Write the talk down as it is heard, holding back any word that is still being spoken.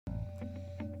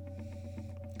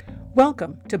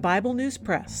Welcome to Bible News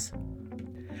Press.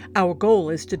 Our goal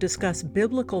is to discuss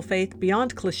biblical faith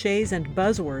beyond cliches and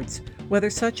buzzwords, whether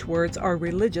such words are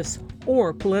religious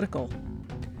or political.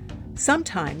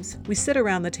 Sometimes we sit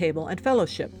around the table and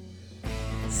fellowship.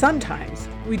 Sometimes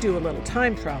we do a little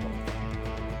time travel.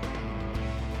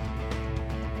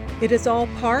 It is all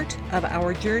part of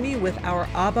our journey with our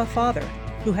Abba Father,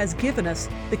 who has given us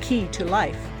the key to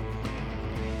life.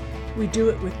 We do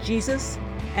it with Jesus,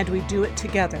 and we do it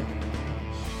together.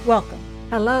 Welcome.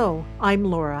 Hello, I'm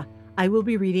Laura. I will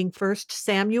be reading 1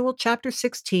 Samuel chapter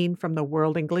 16 from the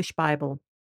World English Bible.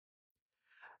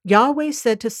 Yahweh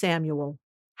said to Samuel,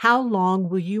 "How long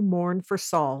will you mourn for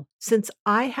Saul, since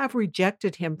I have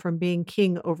rejected him from being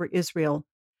king over Israel?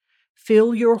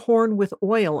 Fill your horn with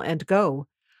oil and go.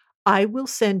 I will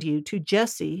send you to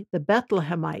Jesse the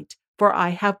Bethlehemite, for I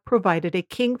have provided a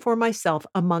king for myself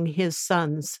among his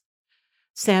sons."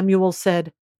 Samuel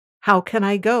said, "How can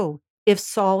I go? If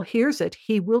Saul hears it,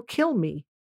 he will kill me."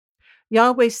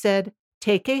 Yahweh said,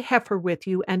 "Take a heifer with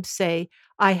you and say,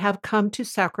 'I have come to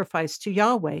sacrifice to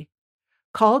Yahweh.'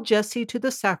 Call Jesse to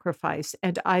the sacrifice,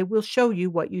 and I will show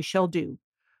you what you shall do.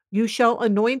 You shall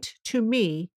anoint to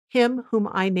me him whom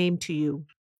I name to you."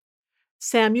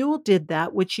 Samuel did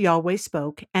that which Yahweh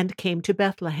spoke and came to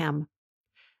Bethlehem.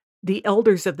 The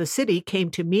elders of the city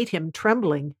came to meet him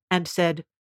trembling and said,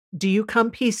 "Do you come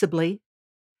peaceably?"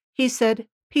 He said,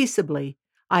 "Peaceably.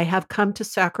 I have come to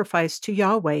sacrifice to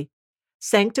Yahweh.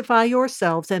 Sanctify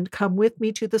yourselves and come with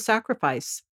me to the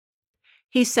sacrifice."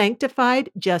 He sanctified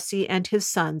Jesse and his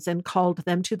sons and called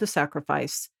them to the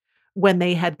sacrifice. When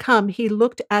they had come, he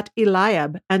looked at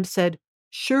Eliab and said,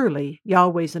 "Surely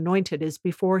Yahweh's anointed is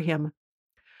before him."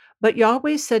 But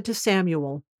Yahweh said to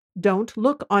Samuel, "Don't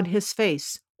look on his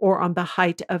face or on the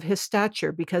height of his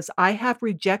stature, because I have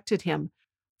rejected him,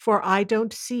 for I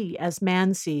don't see as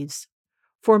man sees.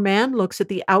 For man looks at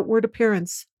the outward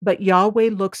appearance, but Yahweh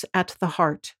looks at the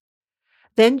heart."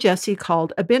 Then Jesse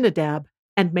called Abinadab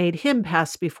and made him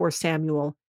pass before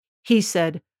Samuel. He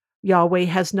said, "Yahweh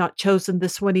has not chosen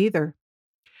this one either."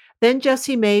 Then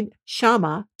Jesse made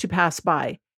Shammah to pass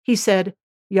by. He said,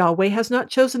 "Yahweh has not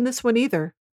chosen this one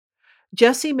either."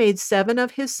 Jesse made 7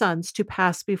 of his sons to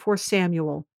pass before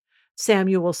Samuel.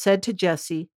 Samuel said to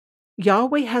Jesse,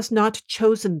 "Yahweh has not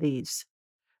chosen these."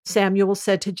 Samuel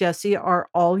said to Jesse, "Are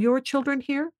all your children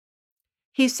here?"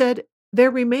 He said,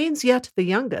 "There remains yet the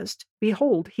youngest.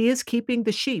 Behold, he is keeping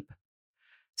the sheep."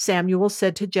 Samuel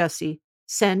said to Jesse,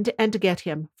 "Send and get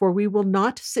him, for we will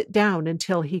not sit down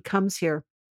until he comes here."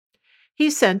 He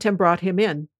sent and brought him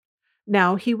in.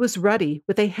 Now he was ruddy,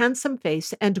 with a handsome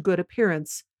face and good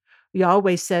appearance.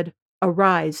 Yahweh said,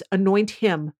 "Arise, anoint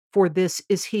him, for this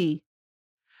is he."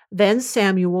 Then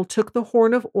Samuel took the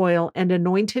horn of oil and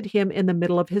anointed him in the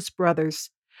middle of his brothers.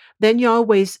 Then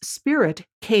Yahweh's Spirit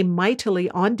came mightily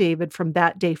on David from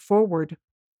that day forward.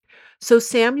 So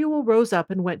Samuel rose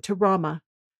up and went to Ramah.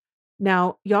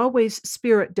 Now Yahweh's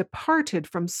Spirit departed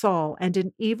from Saul, and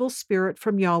an evil spirit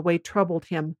from Yahweh troubled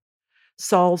him.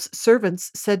 Saul's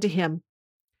servants said to him,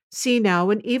 "See now,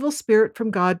 an evil spirit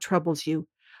from God troubles you.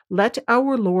 Let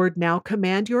our Lord now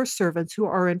command your servants who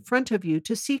are in front of you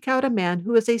to seek out a man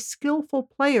who is a skillful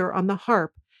player on the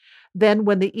harp. Then,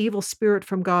 when the evil spirit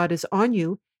from God is on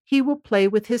you, he will play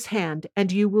with his hand,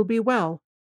 and you will be well."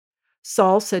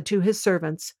 Saul said to his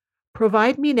servants,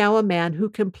 "Provide me now a man who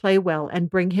can play well, and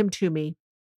bring him to me."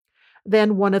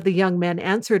 Then one of the young men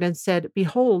answered and said,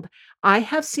 "Behold, I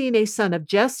have seen a son of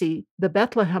Jesse the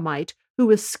Bethlehemite,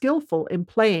 who is skillful in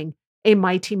playing, a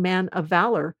mighty man of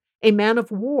valor, a man of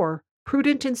war,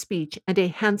 prudent in speech, and a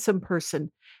handsome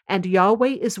person, and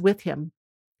Yahweh is with him."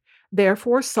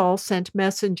 Therefore Saul sent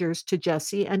messengers to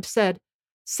Jesse and said,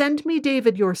 "Send me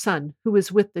David your son, who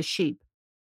is with the sheep."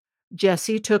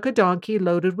 Jesse took a donkey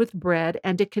loaded with bread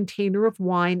and a container of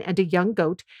wine and a young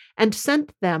goat, and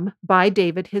sent them by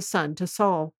David his son to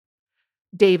Saul.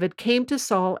 David came to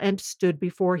Saul and stood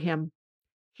before him.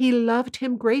 He loved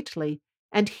him greatly,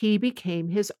 and he became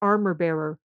his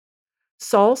armor-bearer.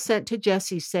 Saul sent to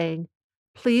Jesse, saying,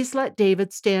 "Please let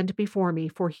David stand before me,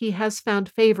 for he has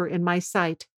found favor in my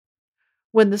sight."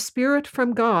 When the Spirit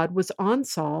from God was on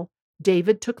Saul,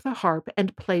 David took the harp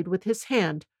and played with his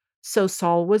hand. So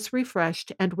Saul was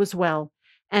refreshed and was well,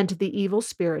 and the evil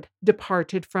spirit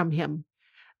departed from him.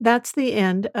 That's the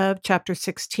end of chapter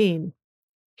 16.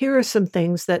 Here are some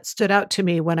things that stood out to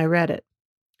me when I read it.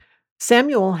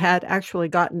 Samuel had actually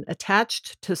gotten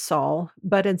attached to Saul,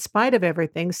 but in spite of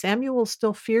everything, Samuel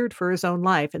still feared for his own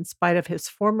life, in spite of his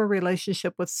former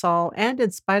relationship with Saul, and in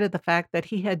spite of the fact that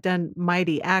he had done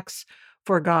mighty acts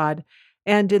for God.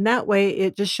 And in that way,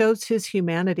 it just shows his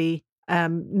humanity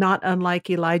not unlike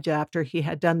Elijah after he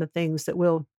had done the things that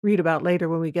we'll read about later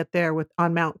when we get there with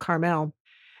on Mount Carmel.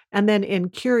 And then, in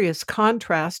curious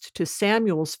contrast to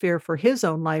Samuel's fear for his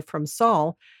own life from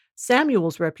Saul,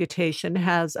 Samuel's reputation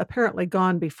has apparently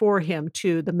gone before him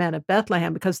to the men of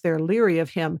Bethlehem because they're leery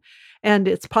of him. And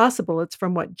it's possible it's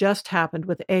from what just happened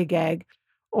with Agag,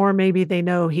 or maybe they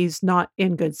know he's not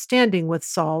in good standing with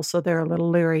Saul, so they're a little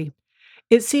leery.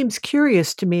 It seems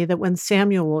curious to me that when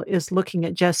Samuel is looking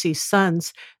at Jesse's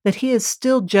sons, that he is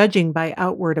still judging by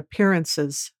outward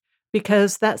appearances,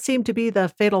 because that seemed to be the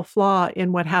fatal flaw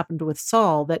in what happened with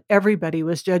Saul, that everybody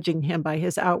was judging him by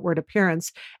his outward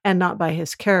appearance and not by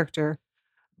his character.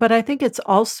 But I think it's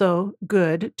also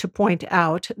good to point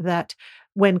out that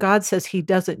when God says he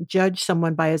doesn't judge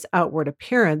someone by his outward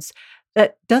appearance,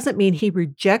 that doesn't mean he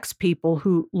rejects people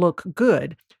who look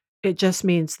good. It just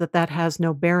means that that has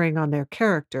no bearing on their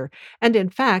character. And in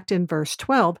fact, in verse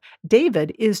 12,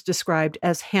 David is described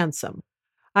as handsome.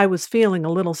 I was feeling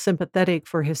a little sympathetic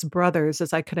for his brothers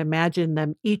as I could imagine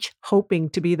them each hoping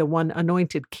to be the one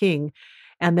anointed king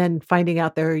and then finding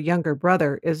out their younger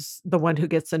brother is the one who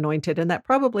gets anointed. And that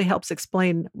probably helps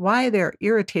explain why they're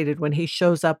irritated when he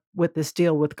shows up with this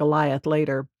deal with Goliath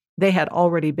later. They had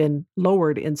already been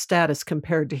lowered in status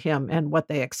compared to him and what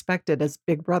they expected as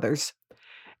big brothers.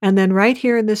 And then right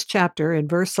here in this chapter, in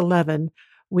verse 11,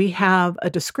 we have a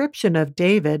description of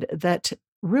David that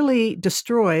really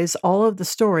destroys all of the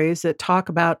stories that talk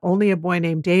about only a boy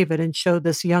named David and show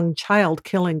this young child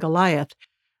killing Goliath.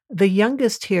 The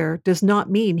youngest here does not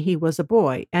mean he was a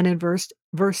boy. And in verse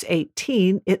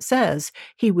 18, it says,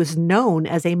 he was known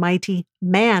as a mighty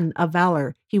man of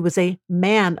valor. He was a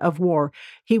man of war.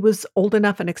 He was old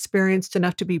enough and experienced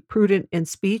enough to be prudent in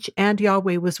speech, and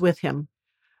Yahweh was with him.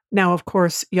 Now, of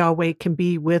course, Yahweh can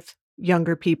be with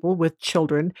younger people, with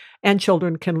children, and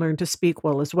children can learn to speak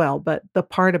well as well. But the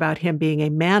part about him being a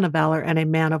man of valor and a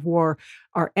man of war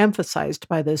are emphasized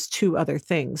by those two other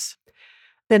things.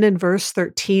 Then in verse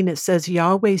 13, it says,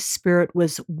 Yahweh's spirit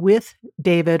was with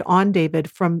David, on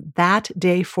David, from that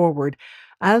day forward,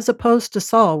 as opposed to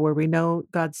Saul, where we know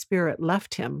God's spirit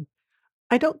left him.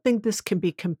 I don't think this can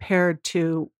be compared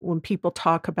to when people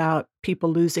talk about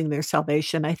people losing their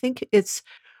salvation. I think it's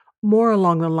more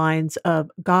along the lines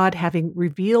of God having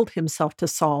revealed himself to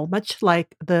Saul, much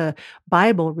like the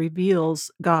Bible reveals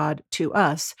God to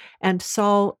us. And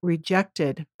Saul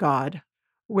rejected God,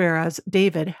 whereas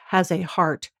David has a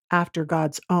heart after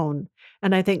God's own.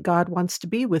 And I think God wants to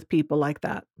be with people like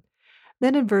that.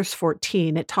 Then in verse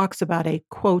 14, it talks about a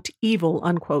quote, evil,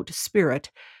 unquote,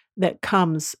 spirit that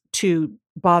comes to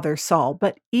bother Saul.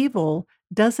 But evil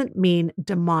doesn't mean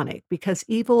demonic because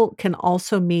evil can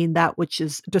also mean that which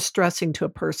is distressing to a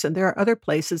person. There are other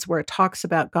places where it talks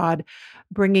about God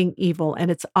bringing evil, and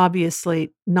it's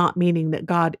obviously not meaning that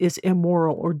God is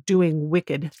immoral or doing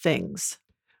wicked things.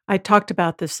 I talked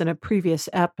about this in a previous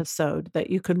episode that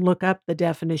you can look up the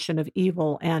definition of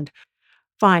evil and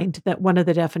find that one of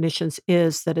the definitions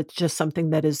is that it's just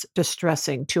something that is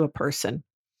distressing to a person.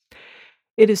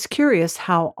 It is curious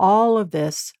how all of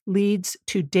this leads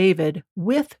to David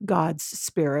with God's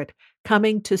Spirit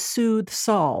coming to soothe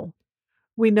Saul.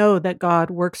 We know that God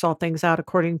works all things out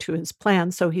according to his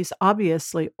plan, so he's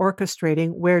obviously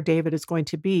orchestrating where David is going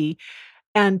to be.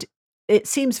 And it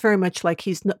seems very much like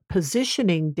he's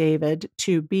positioning David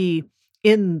to be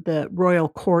in the royal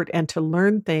court and to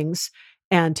learn things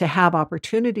and to have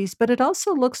opportunities, but it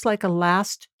also looks like a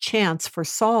last chance for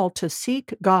Saul to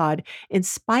seek God in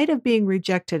spite of being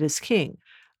rejected as king.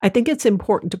 I think it's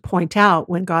important to point out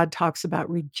when God talks about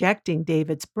rejecting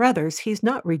David's brothers, he's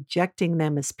not rejecting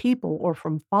them as people or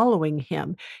from following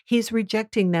him. He's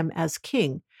rejecting them as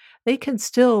king. They can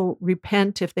still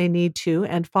repent if they need to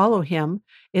and follow him.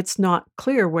 It's not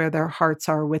clear where their hearts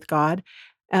are with God.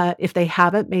 If they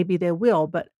haven't, maybe they will,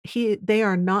 but they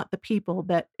are not the people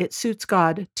that it suits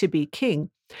God to be king.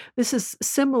 This is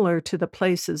similar to the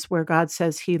places where God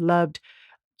says he loved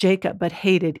Jacob but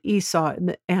hated Esau,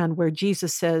 and where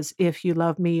Jesus says, if you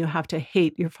love me, you have to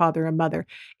hate your father and mother.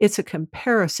 It's a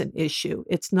comparison issue.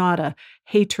 It's not a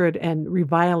hatred and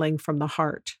reviling from the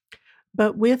heart.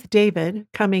 But with David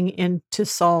coming into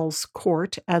Saul's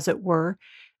court, as it were,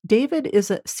 David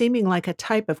is seeming like a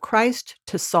type of Christ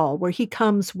to Saul, where he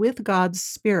comes with God's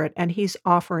Spirit and he's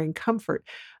offering comfort.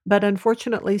 But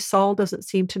unfortunately, Saul doesn't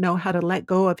seem to know how to let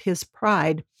go of his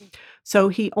pride. So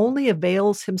he only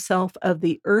avails himself of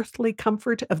the earthly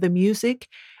comfort of the music,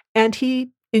 and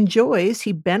he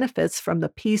benefits from the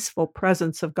peaceful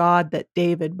presence of God that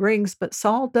David brings, but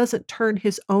Saul doesn't turn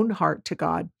his own heart to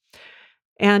God.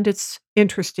 And it's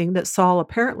interesting that Saul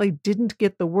apparently didn't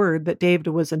get the word that David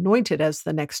was anointed as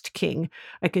the next king.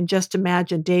 I can just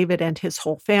imagine David and his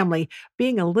whole family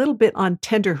being a little bit on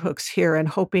tenterhooks here and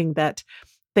hoping that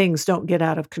things don't get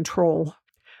out of control.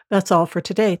 That's all for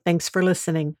today. Thanks for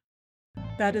listening.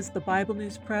 That is the Bible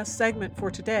News Press segment for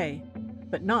today,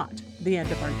 but not the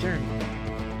end of our journey.